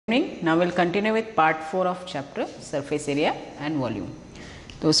Now we'll continue with part 4 of chapter surface area and volume.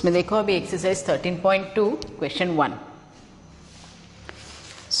 तो उसमें देखो अभी exercise 13.2 question 1.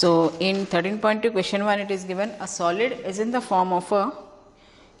 So in 13.2 question 1 it is given a solid is in the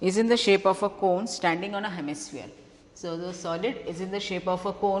shape of a cone standing on a hemisphere. So the solid is in the shape of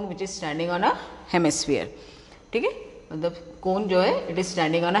a cone which is standing on a hemisphere. ठीक है, मतलब cone जो है it is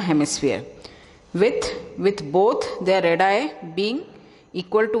standing on a hemisphere with both their radii being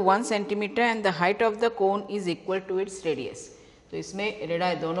equal to 1 centimeter and the height of the cone is equal to its radius. तो इसमें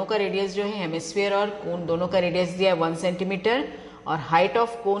radii दोनों का radius जो है हेमिस्फीयर और कोन दोनों का रेडियस दिया है 1 सेंटीमीटर और हाइट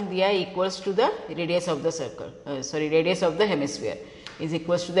ऑफ कोन दिया है equals to the radius of the circle, sorry radius of the hemisphere is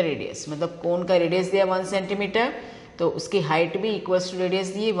equals to the radius. मतलब कोन का रेडियस दिया 1 सेंटीमीटर तो उसकी हाइट भी equals to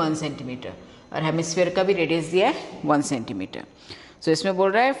radius the 1 centimetre और हेमिस्फीयर का भी रेडियस दिया है 1 सेंटीमीटर. सो इसमें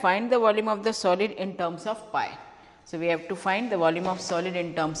बोल रहा है find the volume of the solid in terms of pi. So we have to find the volume of solid in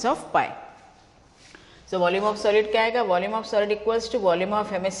terms of pi. So volume of solid क्या आएगा? Volume of solid equals to volume of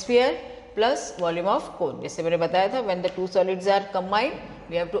hemisphere plus volume of cone. जैसे मैंने बताया था when the two solids are combined,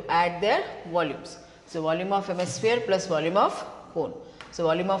 we have to add their volumes. So volume of hemisphere plus volume of cone. So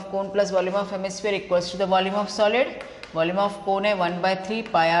volume of cone plus volume of hemisphere equals to the volume of solid. Volume of cone है 1/3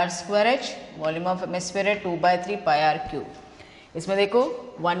 pi r square h. Volume of hemisphere है 2/3 pi r cube. इसमें देखो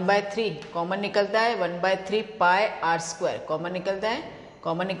 1/3 common निकलता है 1/3 पाई are square common निकलता है,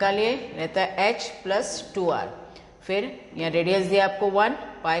 common निकालिए रहता है h प्लस 2r. फिर यहाँ रेडियस दिया आपको 1,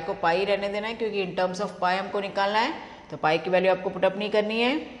 पाई को पाई रहने देना है क्योंकि इन टर्म्स ऑफ पाई हमको निकालना है तो पाई की वैल्यू आपको पुटअप नहीं करनी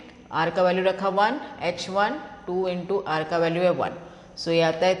है. r का वैल्यू रखा 1, h1 2 इंटू r का वैल्यू है 1. सो ये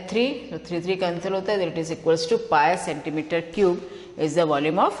आता है 3, तो 3 कैंसिल होता है, it is equals to pi centimetre cube is the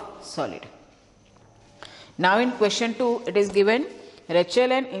volume of solid. Now in question 2 it is given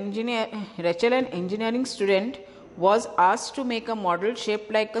Rachel an engineering student was asked to make a model shaped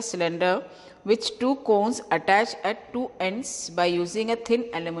like a cylinder with two cones attached at two ends by using a thin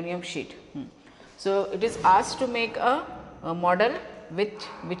aluminum sheet. So it is asked to make a model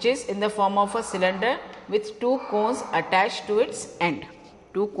which is in the form of a cylinder with two cones attached to its end.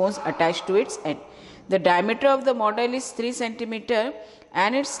 Two cones attached to its end. The diameter of the model is 3 centimeter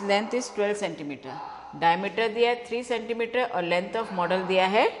and its length is 12 centimeter. Diameter दिया है 3 centimetre और length of model दिया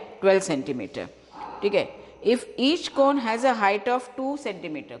है 12 centimetre. ठीक है, if each cone has a height of 2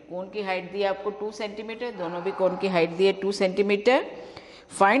 centimetre, कोन की height दी है आपको 2 सेंटीमीटर, दोनों भी कोन की हाइट दी है 2 centimetre.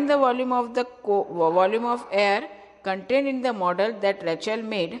 Find the volume of air contain in the model that Rachel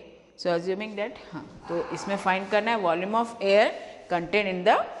made. So assuming that, हाँ तो इसमें फाइंड करना है volume of air contain in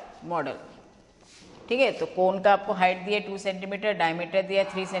the model. ठीक है, तो कोन का आपको हाइट दी है 2 सेंटीमीटर, डायमीटर दिया है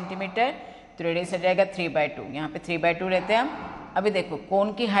 3 सेंटीमीटर, तो रेडियस आ जाएगा 3/2. यहाँ पे 3/2 रहते हैं हम. अभी देखो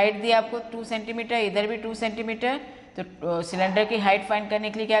कोन की हाइट दी आपको 2 सेंटीमीटर, इधर भी 2 सेंटीमीटर, तो सिलेंडर की हाइट फाइंड करने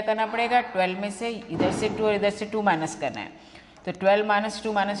के लिए क्या करना पड़ेगा? 12 में से इधर से 2 और इधर से 2 माइनस करना है. तो 12 -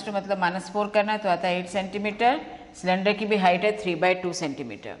 2 मतलब -4 करना है, तो आता है 8 सेंटीमीटर. सिलेंडर की भी हाइट है 3/2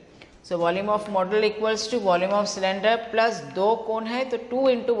 centimetre. So volume of model equals to volume of cylinder plus 2 कोन है तो 2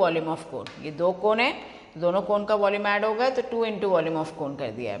 इंटू वॉल्यूम ऑफ कोन. ये 2 कोन है, दोनों कोन का वॉल्यूम ऐड होगा तो 2 इंटू वॉल्यूम ऑफ कोन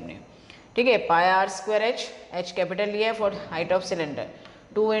कर दिया हमने. ठीक है, पाई आर स्क्वायर एच कैपिटल लिया है for height of cylinder,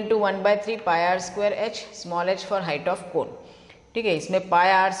 2 into 1/3 pi are square H small H for height of cone. ठीक है, इसमें पाई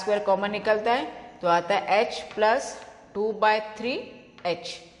आर स्क्वायर कॉमन निकलता है तो आता है h प्लस 2/3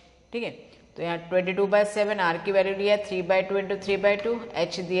 h. ठीक है, तो यहाँ 22/7 आर की वैल्यू लिया है 3/2 इंटू 3/2,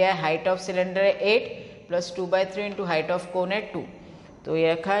 h दिया है हाइट ऑफ सिलेंडर है 8 plus 2/3 into height of cone है 2. तो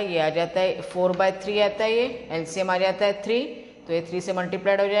ये रखा, ये आ जाता है 4/3 आता है, ये एलसीएम आ जाता है 3, तो ये 3 से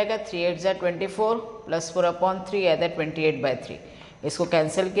मल्टीप्लाइड हो जाएगा. 3 8 ज़ा 24 प्लस 4/3 आता है 28/3. इसको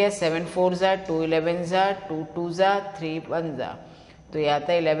कैंसिल किया 7 4 ज़ा 2 11 ज़ा 2 2 ज़ा 3 1 ज़ा, तो ये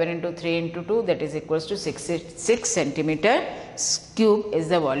आता है 11 into 3 into 2 that is equals to 6 centimetre cube is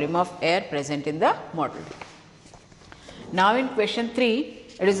the volume of air present in the model. Now in question 3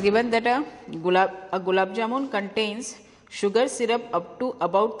 it is given that a gulab jamun contains sugar syrup up to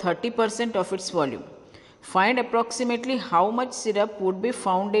about 30% of its volume. Find approximately how much syrup would be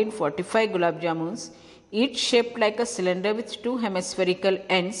found in 45 gulab jamuns, each shaped like a cylinder with two hemispherical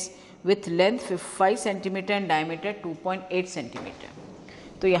ends with length 5 cm and diameter 2.8 cm.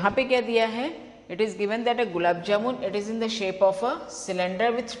 तो यहाँ पे क्या दिया है? It is given that a gulab jamun it is in the shape of a cylinder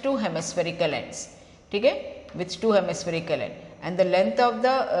with two hemispherical ends. ठीक है, with two hemispherical ends, and the length of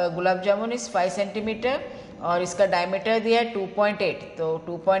the gulab jamun is 5 cm और इसका diameter दिया है 2.8, तो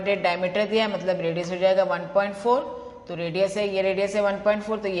 2.8 diameter दिया है मतलब रेडियस हो जाएगा 1.4. तो रेडियस है, ये रेडियस है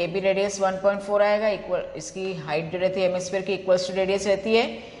 1.4, तो ये भी रेडियस 1.4 आएगा. इक्वल इसकी हाइट जो रहती है हेमिस्फीयर की इक्वल्स टू रेडियस रहती है,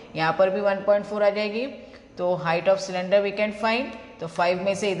 यहाँ पर भी 1.4 आ जाएगी. तो height of cylinder we can find, तो 5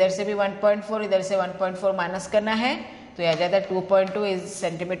 में से इधर से भी 1.4, इधर से 1.4 माइनस करना है, तो यह आ जाता है 2.2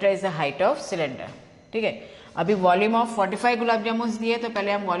 centimetre is the height of cylinder. ठीक है, अभी वॉल्यूम ऑफ 45 गुलाब जामुन दिए, तो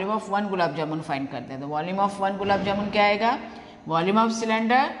पहले हम volume of 1 gulab jamun find करते हैं। तो वॉल्यूम ऑफ 1 गुलाब जामुन क्या आएगा, volume of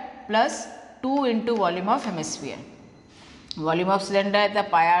cylinder plus 2 into volume of hemisphere. Volume of cylinder है तो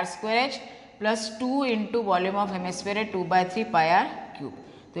पाई are square H plus 2 into volume of hemisphere है 2/3 पाई आर क्यूब।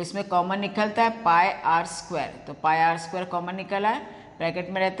 तो इसमें कॉमन निकलता है पाई आर स्क्वायर, तो पाई आर स्क्वायर कॉमन निकला है, ब्रैकेट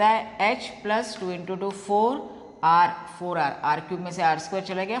में रहता है h plus 2 into 2 4r, are cube में से आर स्क्वायर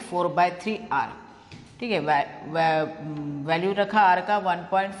चला गया 4/3 r। ठीक है, वैल्यू रखा r का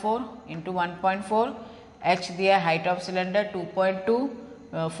 1.4 इंटू 1.4, h दिया हाइट ऑफ सिलेंडर 2.2,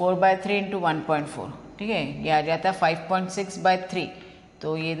 4/3 इंटू 1.4। ठीक है, ये आ जाता है 5.6/3,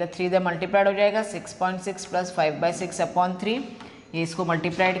 तो ये इधर 3 इधर मल्टीप्लाइड हो जाएगा, 6.6 प्लस 5/6 अपॉन 3, ये इसको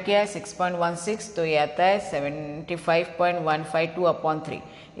मल्टीप्लाइड किया है 6.16, तो ये आता है 75.152 अपॉन 3।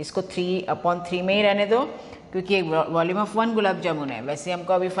 इसको 3 अपॉन 3 में ही रहने दो, क्योंकि एक वॉल्यूम ऑफ 1 गुलाब जामुन है। वैसे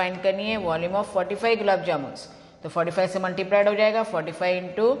हमको अभी फाइंड करनी है वॉल्यूम ऑफ 45 गुलाब जामुन, तो 45 से मल्टीप्लाइड हो जाएगा, 45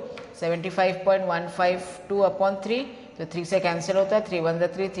 इंटू 75.152 अपॉन 3, तो 3 से कैंसिल होता है, 3 1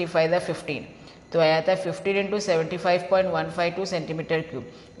 3, 3 5 15, तो आया था 15 इंटू 75.152 सेंटीमीटर क्यूब।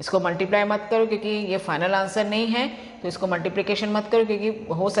 इसको मल्टीप्लाई मत करो क्योंकि ये फाइनल आंसर नहीं है, तो इसको मल्टीप्लिकेशन मत करो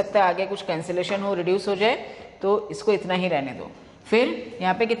क्योंकि हो सकता है आगे कुछ कैंसिलेशन हो, रिड्यूस हो जाए, तो इसको इतना ही रहने दो। फिर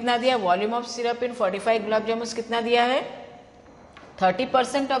यहाँ पे कितना दिया, वॉल्यूम ऑफ सिरप इन 45 गुलाब जामुन कितना दिया है,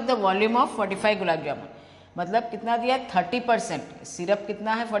 30% of the volume of 45 gulab jamun, मतलब कितना दिया है 30%। सिरप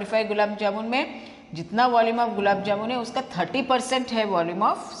कितना है 45 गुलाब जामुन में, जितना वॉल्यूम ऑफ गुलाब जामुन है उसका 30% है वॉल्यूम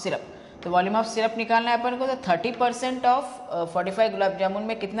ऑफ सिरप। तो वॉल्यूम ऑफ सिरप निकालना है अपन को, तो 30% ऑफ 45 गुलाब जामुन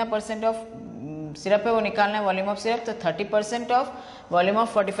में कितना परसेंट ऑफ सिरप है वो निकालना है वॉल्यूम ऑफ सिरप। तो 30% of volume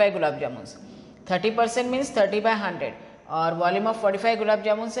of 45 gulab jamun, 30% means 30/100, और वॉल्यूम ऑफ 45 गुलाब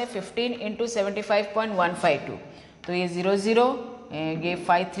जामुन से 15 इंटू 75.152, तो ये 0 0, ये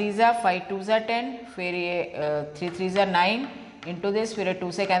 5 3 5 2 10, फिर ये 3 3 9 इंटू दिस, फिर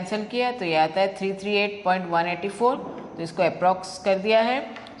 2 से कैंसिल किया, तो ये आता है 338.184, तो इसको अप्रॉक्स कर दिया है,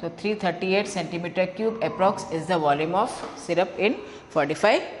 तो 338 centimetre cube approx is the volume of syrup in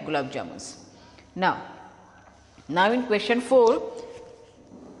 45 gulab jamuns. Now in question 4,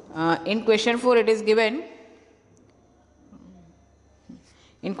 it is given.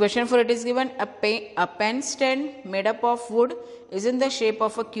 In question 4, it is given a pen stand made up of wood is in the shape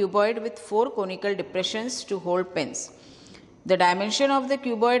of a cuboid with 4 conical depressions to hold pens. The dimension of the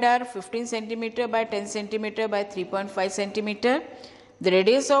cuboid are 15 centimeter by 10 centimeter by 3.5 centimeter. The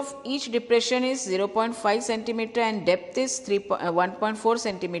radius of each depression is 0.5 centimeter and depth is 1.4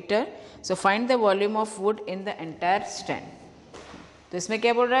 centimeter. So find the volume of wood in the entire stand. तो इसमें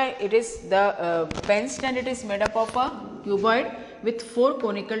क्या बोल रहा है, it is the pen stand, it is made up of a cuboid with 4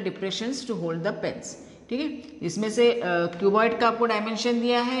 conical depressions to hold the pens. ठीक है, इसमें से क्यूबॉइड का आपको डायमेंशन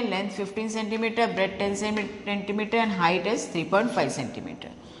दिया है, length 15 centimetre, bread 10 centimetre and height is 3.5 centimetre,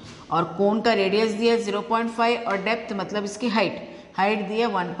 और कोन का रेडियस दिया 0.5 और डेप्थ मतलब इसकी हाइट दिया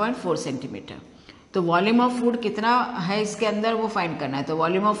 1.4 सेंटीमीटर. तो वॉल्यूम ऑफ फूड कितना है इसके अंदर वो फाइंड करना है. तो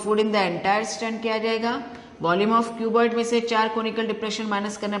volume of food in the entire stand क्या आ जाएगा, वॉल्यूम ऑफ क्यूबॉइड में से 4 कोनिकल डिप्रेशन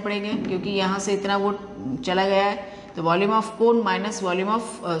माइनस करना पड़ेंगे क्योंकि यहाँ से इतना वो चला गया है. तो volume of cone minus volume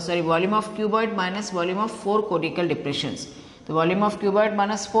of cuboid minus volume of 4 conical depressions. तो volume of cuboid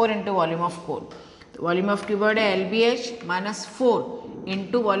minus 4 into volume of cone. तो वॉल्यूम ऑफ क्यूबॉइड है LBH minus 4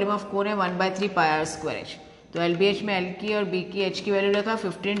 into volume of cone है 1/3 पाई आर स्क्वायर एच. तो LBH में L की और B की H की वैल्यू रखा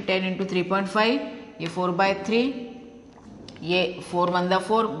 15 10 इंटू 3.5, ये 4/3, ये 4 1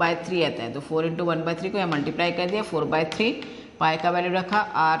 4/3 आता है. तो 4 इंटू 1/3 को यहाँ मल्टीप्लाई कर दिया 4/3. पाई का वैल्यू रखा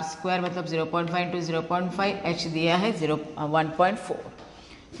आर स्क्वायर मतलब 0.5 इंटू 0.5, एच दिया है 1.4.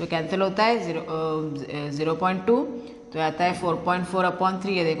 तो कैंसिल होता है 0.2, तो आता है 4.4 अपॉन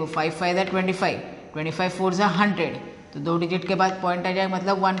 3. ये देखो 5 5 है 25 4 ज़ा 100, तो 2 डिजिट के बाद पॉइंट आ जाएगा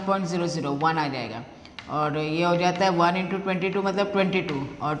मतलब 1.001 आ जाएगा. और ये हो जाता है 1 इंटू 22 मतलब 22,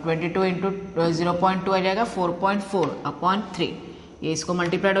 और 22 इंटू 0.2 आ जाएगा 4.4 अपॉन 3. ये इसको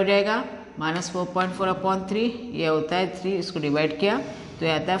मल्टीप्लाइड हो जाएगा माइनस 4.4 अपॉन 3, ये होता है 3, इसको डिवाइड किया तो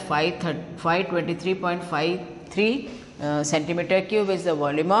ये आता है 523.53 centimetre cube is the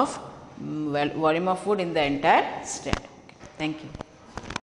volume of food in the entire stand. Thank you.